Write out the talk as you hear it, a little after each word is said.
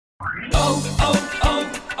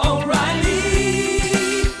O'Reilly.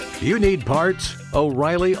 You need parts?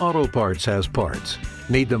 O'Reilly Auto Parts has parts.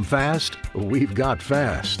 Need them fast? We've got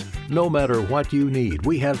fast. No matter what you need,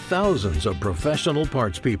 we have thousands of professional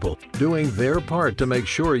parts people doing their part to make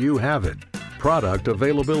sure you have it. Product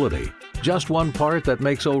availability. Just one part that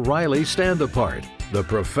makes O'Reilly stand apart. The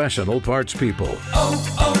professional parts people.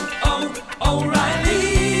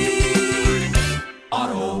 O'Reilly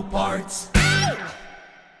Auto Parts.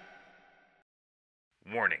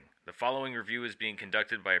 Warning. The following review is being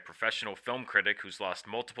conducted by a professional film critic who's lost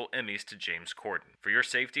multiple Emmys to James Corden. For your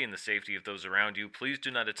safety and the safety of those around you, please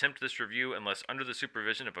do not attempt this review unless under the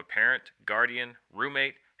supervision of a parent, guardian,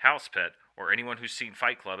 roommate, house pet, or anyone who's seen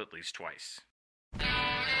Fight Club at least twice.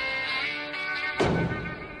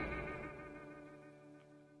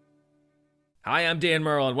 Hi, I'm Dan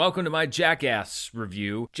Merle, and welcome to my Jackass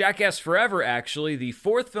review. Jackass Forever, actually, the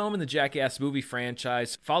fourth film in the Jackass movie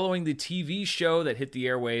franchise, following the TV show that hit the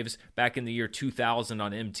airwaves back in the year 2000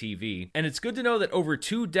 on MTV. And it's good to know that over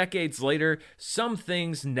 2 decades later, some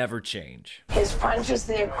things never change. His punch is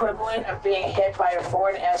the equivalent of being hit by a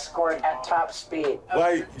Ford Escort at top speed.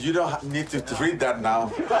 Why, you don't need to read that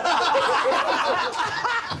now.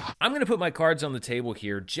 I'm going to put my cards on the table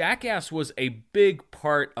here. Jackass was a big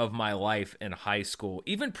part of my life in high school.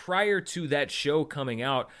 Even prior to that show coming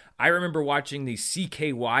out, I remember watching the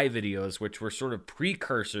CKY videos, which were sort of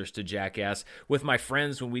precursors to Jackass, with my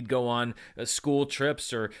friends when we'd go on school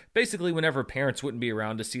trips, or basically whenever parents wouldn't be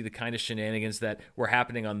around to see the kind of shenanigans that were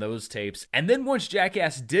happening on those tapes. And then once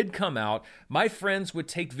Jackass did come out, my friends would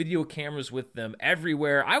take video cameras with them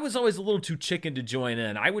everywhere. I was always a little too chicken to join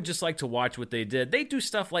in. I would just like to watch what they did. They do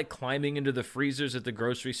stuff like climbing into the freezers at the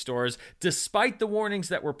grocery stores, despite the warnings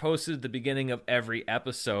that were posted at the beginning of every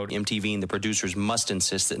episode. MTV and the producers must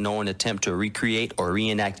insist that no one attempt to recreate or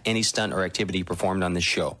reenact any stunt or activity performed on this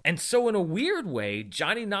show. And so in a weird way,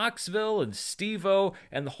 Johnny Knoxville and Steve-O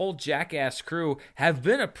and the whole Jackass crew have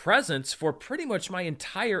been a presence for pretty much my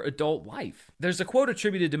entire adult life. There's a quote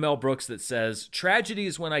attributed to Mel Brooks that says, "Tragedy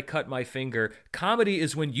is when I cut my finger. Comedy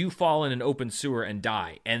is when you fall in an open sewer and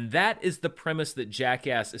die." And that is the premise that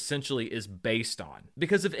Jackass essentially is based on.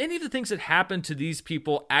 Because if any of the things that happened to these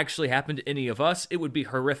people actually happened to any of us, it would be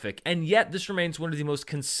horrific. And yet this remains one of the most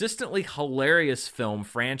consistently hilarious film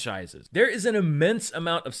franchises. There is an immense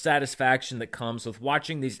amount of satisfaction that comes with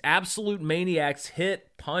watching these absolute maniacs hit,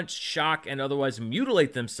 punch, shock, and otherwise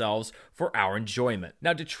mutilate themselves for our enjoyment.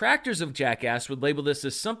 Now, detractors of Jackass would label this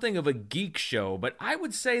as something of a geek show, but I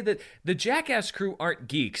would say that the Jackass crew aren't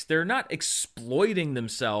geeks. They're not exploiting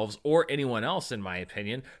themselves or anyone else, in my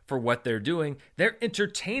opinion, for what they're doing. They're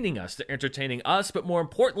entertaining us. They're entertaining us, but more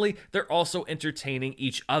importantly, they're also entertaining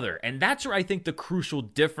each other. And that's where I think the crucial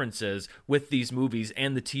difference is with these movies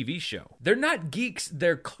and the TV show. They're not geeks,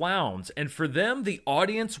 they're clowns. And for them, the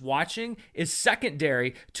audience watching is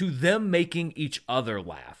secondary to them making each other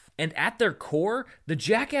laugh. And at their core, the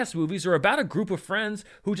Jackass movies are about a group of friends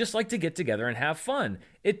who just like to get together and have fun.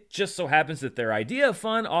 It just so happens that their idea of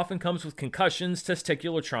fun often comes with concussions,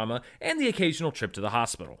 testicular trauma, and the occasional trip to the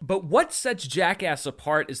hospital. But what sets Jackass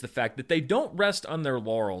apart is the fact that they don't rest on their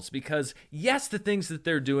laurels, because yes, the things that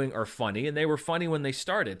they're doing are funny, and they were funny when they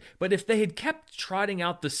started, but if they had kept trotting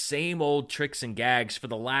out the same old tricks and gags for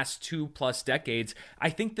the last 2+ decades,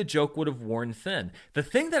 I think the joke would have worn thin. The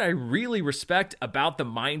thing that I really respect about the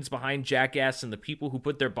minds behind Jackass and the people who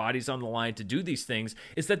put their bodies on the line to do these things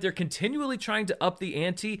is that they're continually trying to up the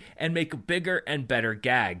ante and make bigger and better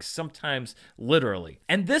gags, sometimes literally.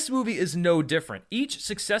 And this movie is no different. Each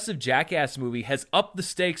successive Jackass movie has upped the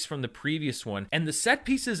stakes from the previous one, and the set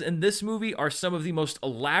pieces in this movie are some of the most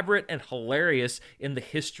elaborate and hilarious in the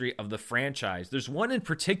history of the franchise. There's one in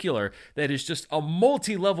particular that is just a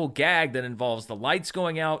multi-level gag that involves the lights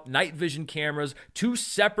going out, night vision cameras, 2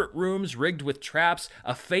 separate rooms rigged with traps,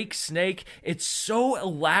 a fake snake. It's so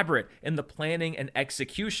elaborate in the planning and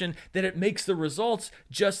execution that it makes the results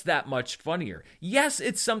just that much funnier. Yes,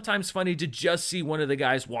 it's sometimes funny to just see one of the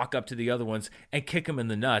guys walk up to the other ones and kick them in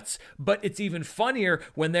the nuts, but it's even funnier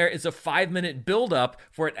when there is a 5-minute build-up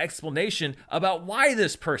for an explanation about why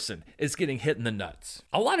this person is getting hit in the nuts.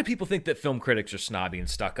 A lot of people think that film critics are snobby and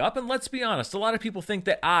stuck up, and let's be honest, a lot of people think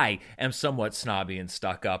that I am somewhat snobby and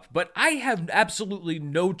stuck up, but I have absolutely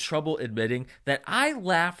no trouble admitting that I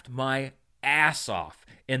laughed my ass off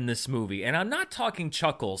in this movie. And I'm not talking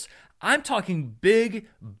chuckles. I'm talking big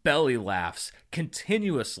belly laughs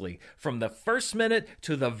continuously from the first minute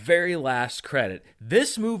to the very last credit.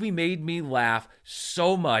 This movie made me laugh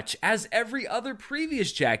so much, as every other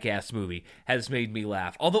previous Jackass movie has made me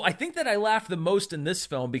laugh. Although I think that I laughed the most in this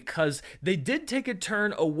film because they did take a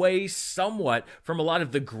turn away somewhat from a lot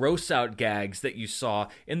of the gross out gags that you saw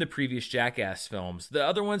in the previous Jackass films. The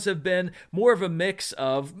other ones have been more of a mix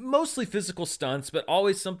of mostly physical stunts, but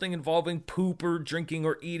always something involving poop or drinking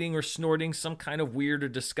or eating or snorting some kind of weird or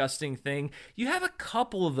disgusting thing. You have a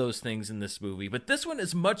couple of those things in this movie, but this one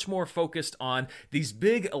is much more focused on these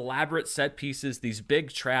big elaborate set pieces, these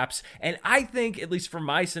big traps, and I think, at least for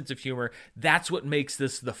my sense of humor, that's what makes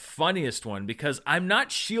this the funniest one, because I'm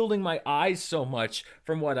not shielding my eyes so much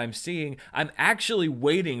from what I'm seeing. I'm actually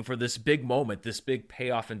waiting for this big moment, this big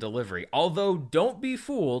payoff and delivery. Although, don't be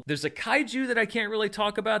fooled, there's a kaiju that I can't really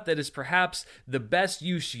talk about that is perhaps the best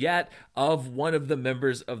use yet of one of the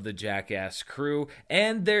members of the Jackass crew,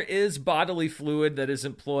 and there is bodily fluid that is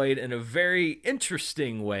employed in a very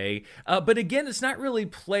interesting way, but again, it's not really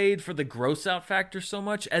played for the gross out factor so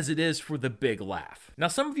much as it is for the big laugh. Now,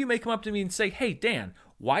 some of you may come up to me and say, hey Dan,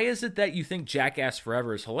 why is it that you think Jackass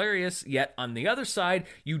Forever is hilarious, yet on the other side,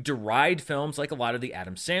 you deride films like a lot of the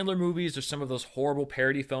Adam Sandler movies or some of those horrible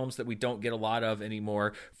parody films that we don't get a lot of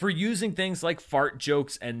anymore for using things like fart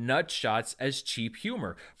jokes and nut shots as cheap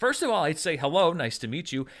humor? First of all, I'd say hello, nice to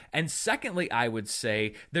meet you. And secondly, I would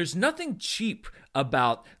say there's nothing cheap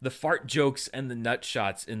about the fart jokes and the nut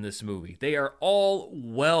shots in this movie. They are all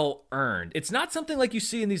well earned. It's not something like you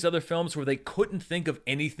see in these other films where they couldn't think of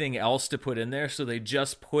anything else to put in there, so they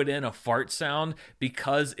just put in a fart sound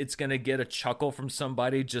because it's going to get a chuckle from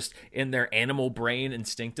somebody just in their animal brain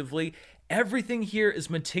instinctively. Everything here is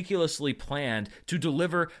meticulously planned to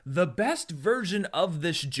deliver the best version of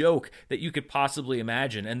this joke that you could possibly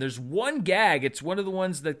imagine. And there's one gag, it's one of the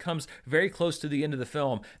ones that comes very close to the end of the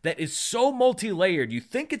film, that is so multi-layered. You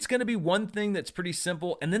think it's going to be one thing that's pretty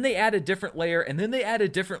simple, and then they add a different layer, and then they add a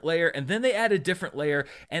different layer, and then they add a different layer,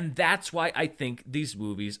 and that's why I think these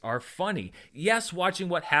movies are funny. Yes, watching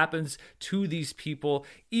what happens to these people,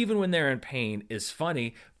 even when they're in pain, is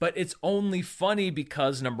funny, but it's only funny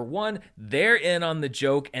because, number one, they're in on the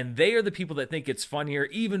joke, and they are the people that think it's funnier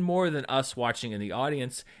even more than us watching in the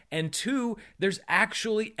audience. And two, there's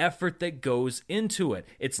actually effort that goes into it.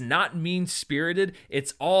 It's not mean-spirited.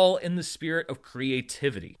 It's all in the spirit of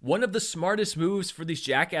creativity. One of the smartest moves for these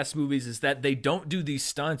Jackass movies is that they don't do these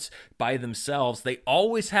stunts by themselves. They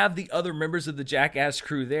always have the other members of the Jackass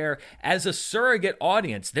crew there as a surrogate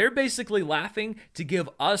audience. They're basically laughing to give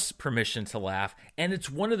us permission to laugh, and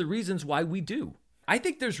it's one of the reasons why we do. I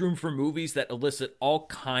think there's room for movies that elicit all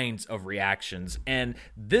kinds of reactions, and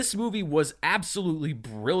this movie was absolutely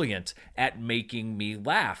brilliant at making me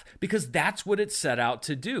laugh, because that's what it set out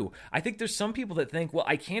to do. I think there's some people that think, well,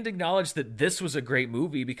 I can't acknowledge that this was a great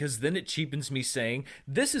movie because then it cheapens me saying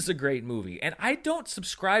this is a great movie, and I don't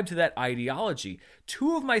subscribe to that ideology.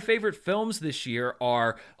 Two of my favorite films this year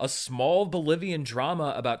are a small Bolivian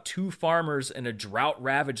drama about two farmers in a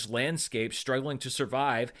drought-ravaged landscape struggling to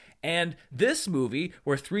survive, and this movie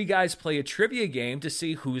where three guys play a trivia game to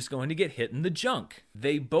see who's going to get hit in the junk.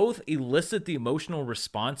 They both elicit the emotional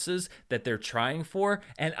responses that they're trying for,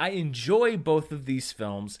 and I enjoy both of these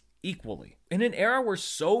films equally. In an era where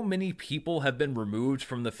so many people have been removed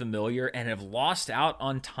from the familiar and have lost out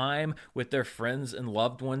on time with their friends and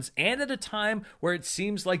loved ones, and at a time where it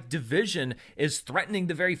seems like division is threatening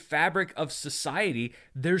the very fabric of society,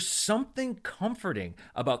 there's something comforting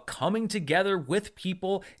about coming together with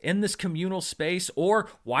people in this communal space, or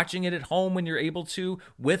watching it at home when you're able to,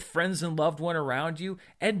 with friends and loved one around you,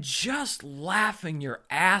 and just laughing your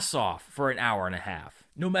ass off for an hour and a half.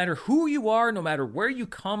 No matter who you are, no matter where you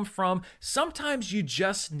come from, sometimes you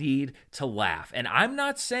just need to laugh. And I'm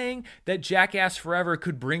not saying that Jackass Forever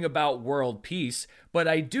could bring about world peace, but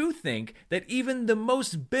I do think that even the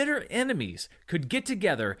most bitter enemies could get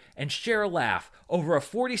together and share a laugh over a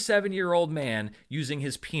 47-year-old man using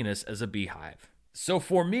his penis as a beehive. So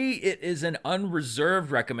for me, it is an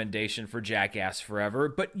unreserved recommendation for Jackass Forever,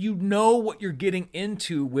 but you know what you're getting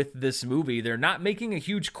into with this movie. They're not making a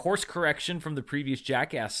huge course correction from the previous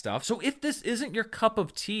Jackass stuff. So if this isn't your cup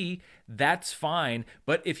of tea, that's fine.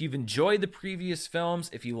 But if you've enjoyed the previous films,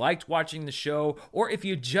 if you liked watching the show, or if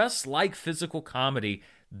you just like physical comedy,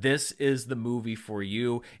 this is the movie for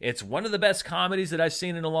you. It's one of the best comedies that I've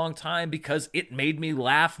seen in a long time because it made me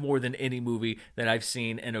laugh more than any movie that I've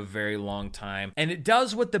seen in a very long time. And it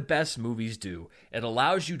does what the best movies do. It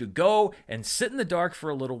allows you to go and sit in the dark for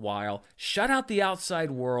a little while, shut out the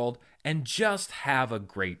outside world, and just have a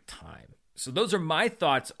great time. So those are my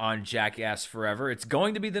thoughts on Jackass Forever. It's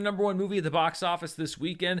going to be the #1 movie at the box office this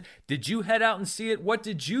weekend. Did you head out and see it? What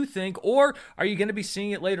did you think? Or are you going to be seeing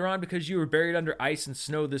it later on because you were buried under ice and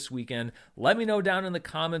snow this weekend? Let me know down in the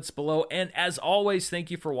comments below. And as always, thank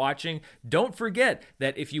you for watching. Don't forget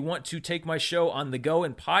that if you want to take my show on the go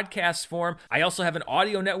in podcast form, I also have an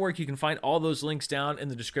audio network. You can find all those links down in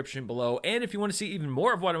the description below. And if you want to see even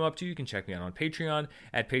more of what I'm up to, you can check me out on Patreon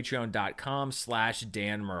at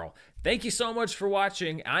patreon.com/Dan Murrell. Thank you so much for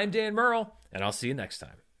watching. I'm Dan Murrell, and I'll see you next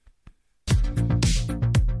time.